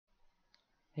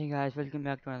Hey guys, welcome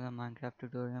back to another Minecraft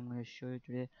tutorial. I'm going to show you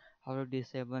today how to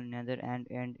disable Nether and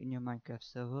End in your Minecraft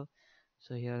server.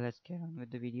 So here, let's get on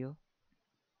with the video.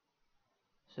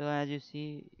 So as you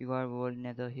see, you got World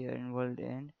Nether here and World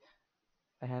End.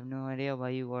 I have no idea why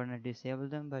you want to disable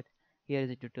them, but here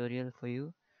is a tutorial for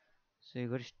you. So you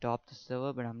got to stop the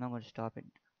server, but I'm not going to stop it.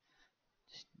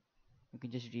 Just, you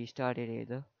can just restart it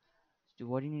either. So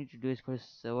what you need to do is go to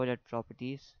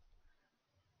server.properties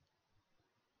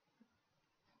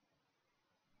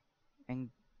and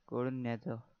go to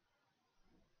Nether.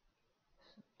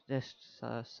 Just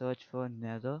search for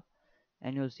Nether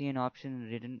and you'll see an option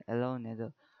written allow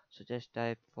nether, so just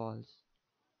type false.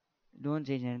 Don't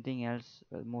change anything else.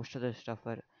 Most of the stuff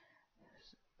are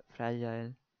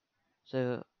fragile,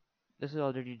 so this is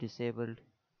already disabled.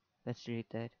 Let's delete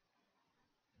that.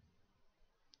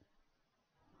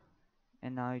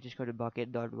 And now you just go to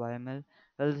bukkit.yml.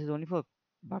 Well, this is only for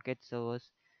bukkit servers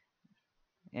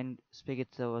and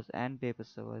spigot servers and paper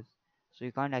servers, so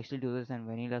you can't actually do this on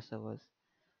vanilla servers.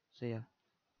 So yeah,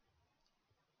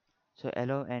 so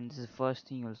allow, and this is the first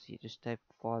thing you'll see. Just type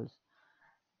false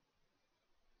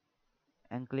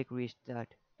and click restart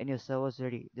and your server's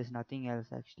ready. There's nothing else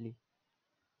actually.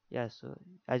 Yeah, so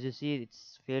as you see,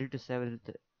 it's failed to save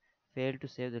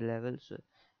the level, so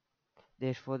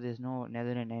therefore there's no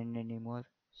Nether and End anymore.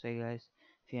 So hey guys,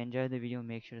 if you enjoyed the video,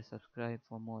 make sure to subscribe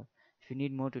for more. If you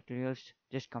need more tutorials,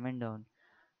 just comment down.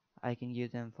 I can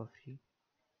give them for free.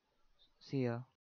 See ya.